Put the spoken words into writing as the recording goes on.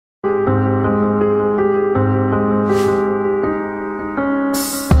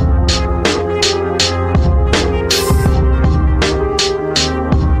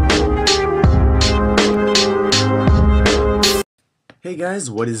guys,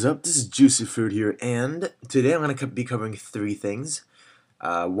 what is up? This is Juicy Fruit here, and today I'm going to be covering three things.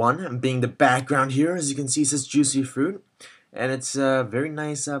 One being the background here. As you can see, it says Juicy Fruit, and it's a very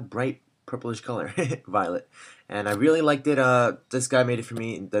nice bright purplish color, violet. And I really liked it. This guy made it for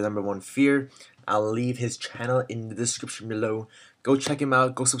me, the #1 Fear. I'll leave his channel in the description below. Go check him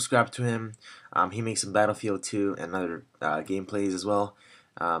out. Go subscribe to him. He makes some Battlefield 2 and other gameplays as well.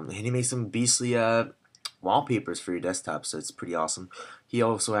 And he makes some beastly wallpapers for your desktop, so it's pretty awesome. He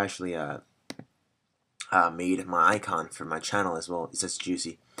also actually made my icon for my channel as well. It says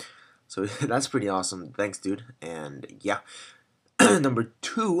Juicy, so that's pretty awesome. Thanks, dude. And yeah,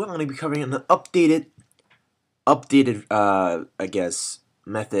 #2, I'm gonna be covering an updated I guess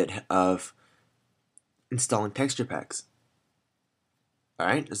method of installing texture packs.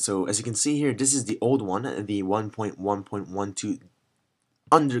 Alright, so as you can see here, this is the old one, the 1.1.12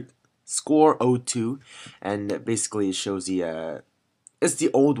 _02, and basically it shows the it's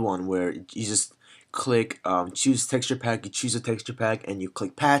the old one where you just click choose texture pack, you choose a texture pack, and you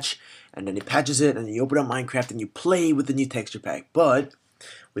click patch, and then it patches it, and you open up Minecraft and you play with the new texture pack. But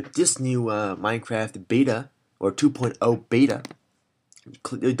with this new Minecraft beta or 2.0 beta,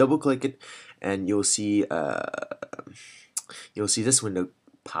 you double click it, and you'll see this window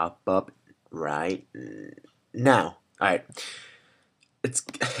pop up right now. Alright.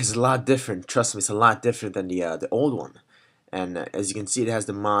 It's a lot different. Trust me, it's a lot different than the old one. And as you can see, it has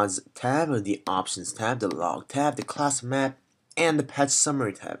the mods tab, or the options tab, the log tab, the class map, and the patch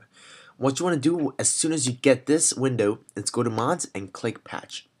summary tab. What you want to do as soon as you get this window is go to mods and click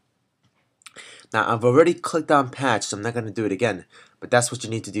patch. Now I've already clicked on patch, so I'm not going to do it again. But that's what you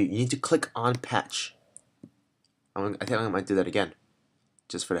need to do. You need to click on patch. I think I might do that again,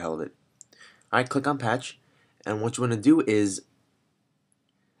 just for the hell of it. Alright, click on patch, and what you want to do is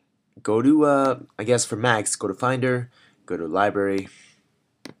go to, I guess for Macs, go to Finder, go to Library,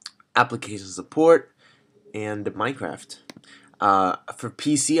 Application Support, and Minecraft. For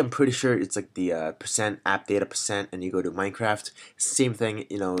PC, I'm pretty sure it's like the percent app data percent, and you go to Minecraft. Same thing,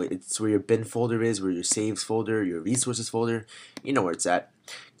 you know, it's where your bin folder is, where your saves folder, your resources folder. You know where it's at.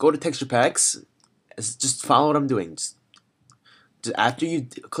 Go to texture packs. Just follow what I'm doing. Just after you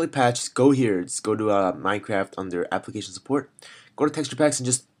click patch, go here. Just go to Minecraft under Application Support. Go to texture packs and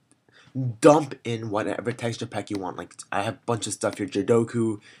just dump in whatever texture pack you want. Like, I have a bunch of stuff here,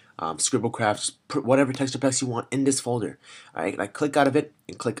 Jadoku, Scribblecraft, just put whatever texture packs you want in this folder. Alright, I click out of it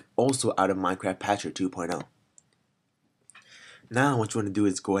and click also out of MCPatcher 2.0. Now what you want to do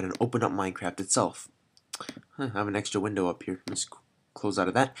is go ahead and open up Minecraft itself. I have an extra window up here. Let's close out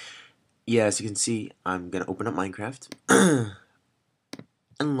of that. Yeah, as you can see, I'm gonna open up Minecraft,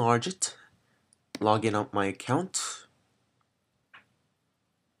 enlarge it, log in up my account.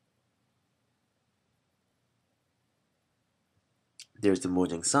 There's the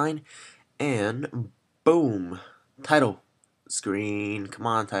Mojang sign, and boom, title screen. Come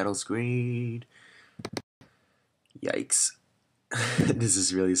on, title screen. Yikes. This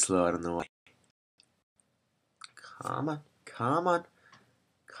is really slow, I don't know why. Come on, come on,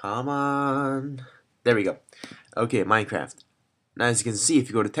 come on. There we go. Okay, Minecraft. Now as you can see, if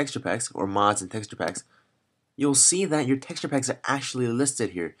you go to texture packs, or mods and texture packs, you'll see that your texture packs are actually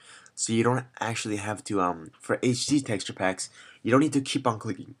listed here. So you don't actually have to, for HD texture packs, you don't need to keep on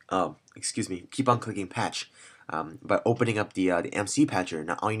clicking, keep on clicking patch, by opening up the MCPatcher.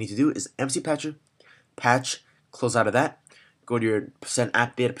 Now all you need to do is MCPatcher, patch, close out of that, go to your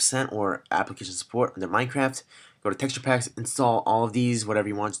 %app data percent or application support under Minecraft, go to texture packs, install all of these, whatever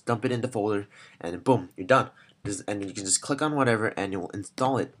you want, just dump it in the folder, and boom, you're done. And you can just click on whatever and you'll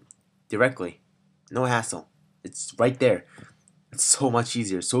install it directly. No hassle. It's right there. It's so much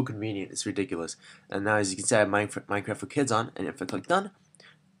easier, so convenient, it's ridiculous. And now as you can see, I have Minecraft for Kids on, and if I click done,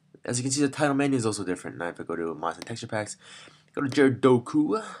 as you can see, the title menu is also different. Now if I go to mods and texture packs, go to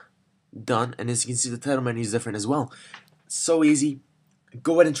Jadoku, done, and as you can see, the title menu is different as well. So easy.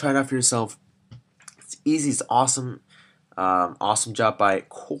 Go ahead and try it out for yourself. It's easy, it's awesome. Awesome job by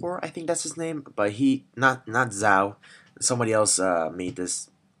Core, I think that's his name, but he, not Zhao, somebody else made this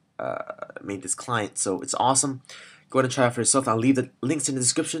client, so it's awesome. Go ahead and try it for yourself. I'll leave the links in the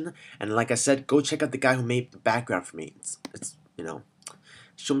description, and like I said, go check out the guy who made the background for me. It's you know,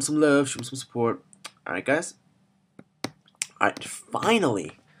 show him some love, show him some support. Alright guys. Alright,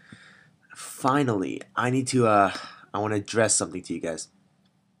 finally, I need to I want to address something to you guys.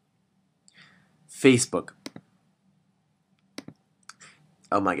 Facebook.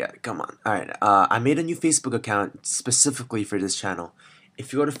 Oh my god, come on. Alright, I made a new Facebook account specifically for this channel.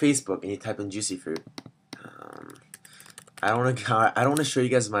 If you go to Facebook and you type in Juicy Fruit, I don't want to show you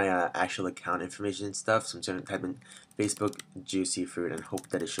guys my actual account information and stuff, so I'm just gonna type in Facebook Juicy Fruit and hope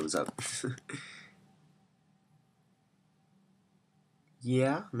that it shows up.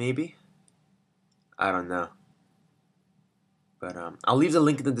 Yeah, maybe. I don't know. But I'll leave the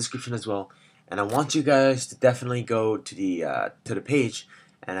link in the description as well. And I want you guys to definitely go to the page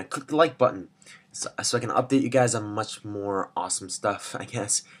and click the like button, so I can update you guys on much more awesome stuff. I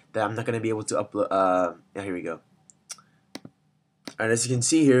guess that I'm not gonna be able to upload. Yeah, here we go. Alright, as you can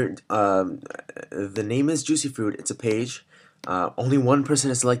see here, the name is Juicy Fruit. It's a page. Only one person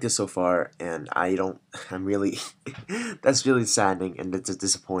has liked this so far, and I don't. I'm really. That's really saddening, and it's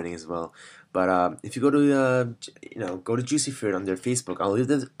disappointing as well. But if you go to go to Juicy Fruit on their Facebook,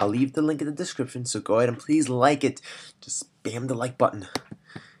 I'll leave the link in the description. So go ahead and please like it. Just spam the like button.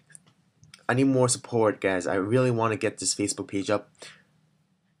 I need more support, guys. I really want to get this Facebook page up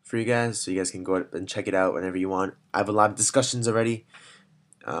for you guys, so you guys can go and check it out whenever you want. I have a lot of discussions already.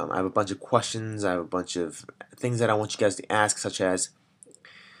 I have a bunch of questions. I have a bunch of things that I want you guys to ask, such as,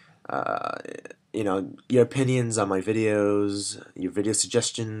 your opinions on my videos, your video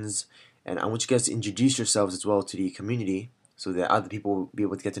suggestions, and I want you guys to introduce yourselves as well to the community, so that other people will be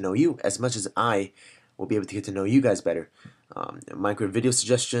able to get to know you as much as I will be able to get to know you guys better. Micro video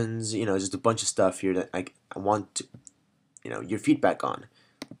suggestions, just a bunch of stuff here that I want, your feedback on.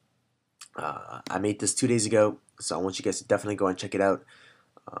 I made this 2 days ago, so I want you guys to definitely go and check it out.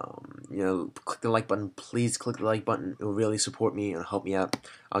 Click the like button. Please click the like button. It will really support me and help me out.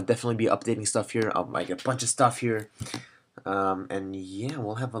 I'll definitely be updating stuff here. I'll make a bunch of stuff here. And yeah,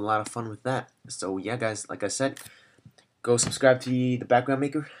 we'll have a lot of fun with that. So yeah, guys, like I said, go subscribe to the background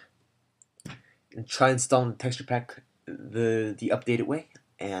maker and try installing the texture pack the updated way.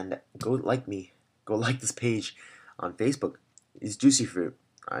 And go like me. Go like this page on Facebook. It's Juicy Fruit.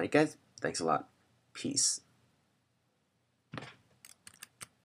 Alright, guys. Thanks a lot. Peace.